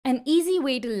An easy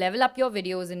way to level up your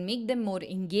videos and make them more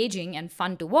engaging and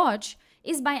fun to watch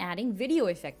is by adding video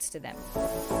effects to them.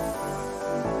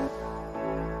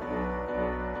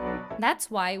 That's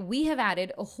why we have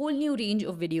added a whole new range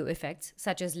of video effects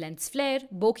such as lens flare,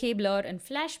 bokeh blur, and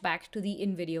flashback to the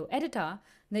InVideo editor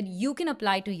that you can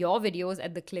apply to your videos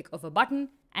at the click of a button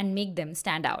and make them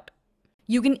stand out.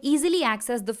 You can easily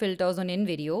access the filters on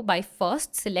InVideo by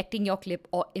first selecting your clip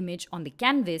or image on the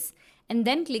canvas and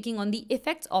then clicking on the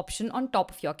effects option on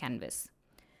top of your canvas.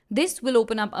 This will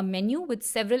open up a menu with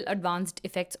several advanced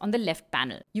effects on the left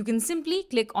panel. You can simply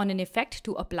click on an effect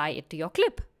to apply it to your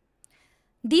clip.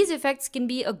 These effects can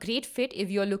be a great fit if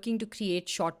you're looking to create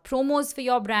short promos for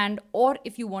your brand or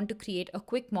if you want to create a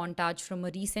quick montage from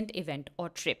a recent event or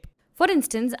trip. For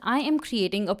instance, I am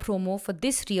creating a promo for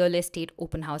this real estate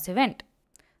open house event.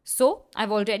 So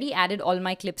I've already added all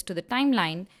my clips to the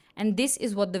timeline, and this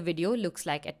is what the video looks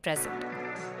like at present.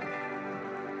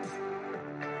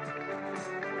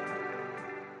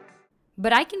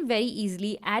 But I can very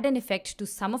easily add an effect to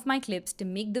some of my clips to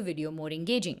make the video more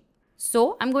engaging.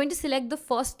 So I'm going to select the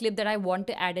first clip that I want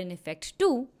to add an effect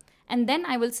to, and then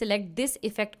I will select this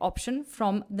effect option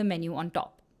from the menu on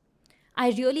top.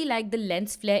 I really like the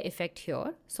lens flare effect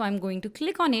here, so I'm going to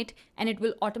click on it and it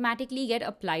will automatically get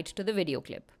applied to the video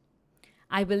clip.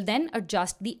 I will then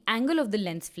adjust the angle of the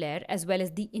lens flare as well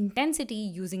as the intensity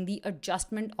using the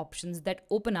adjustment options that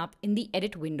open up in the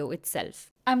edit window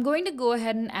itself. I'm going to go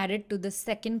ahead and add it to the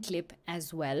second clip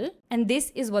as well, and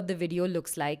this is what the video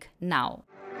looks like now.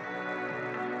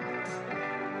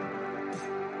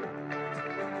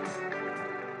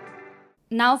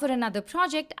 Now for another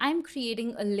project, I'm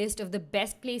creating a list of the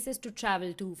best places to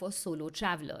travel to for solo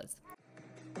travelers.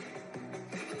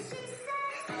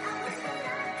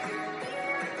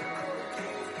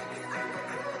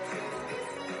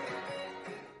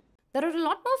 There are a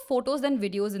lot more photos than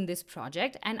videos in this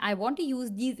project, and I want to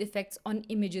use these effects on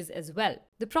images as well.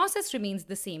 The process remains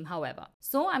the same, however.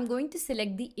 So I'm going to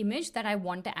select the image that I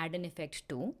want to add an effect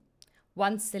to.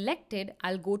 Once selected,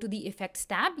 I'll go to the Effects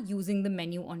tab using the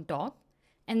menu on top,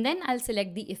 and then I'll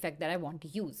select the effect that I want to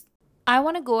use. I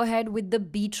want to go ahead with the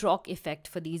beat rock effect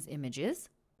for these images.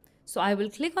 So I will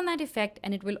click on that effect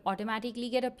and it will automatically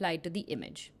get applied to the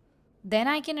image. Then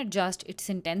I can adjust its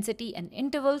intensity and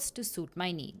intervals to suit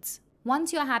my needs.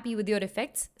 Once you're happy with your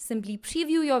effects, simply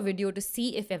preview your video to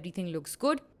see if everything looks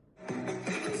good.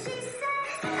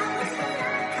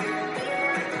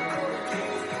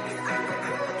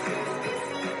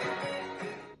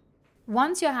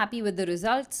 Once you're happy with the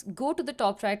results, go to the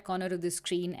top right corner of the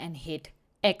screen and hit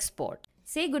Export.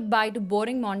 Say goodbye to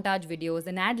boring montage videos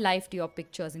and add life to your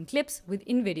pictures and clips with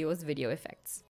InVideo's video effects.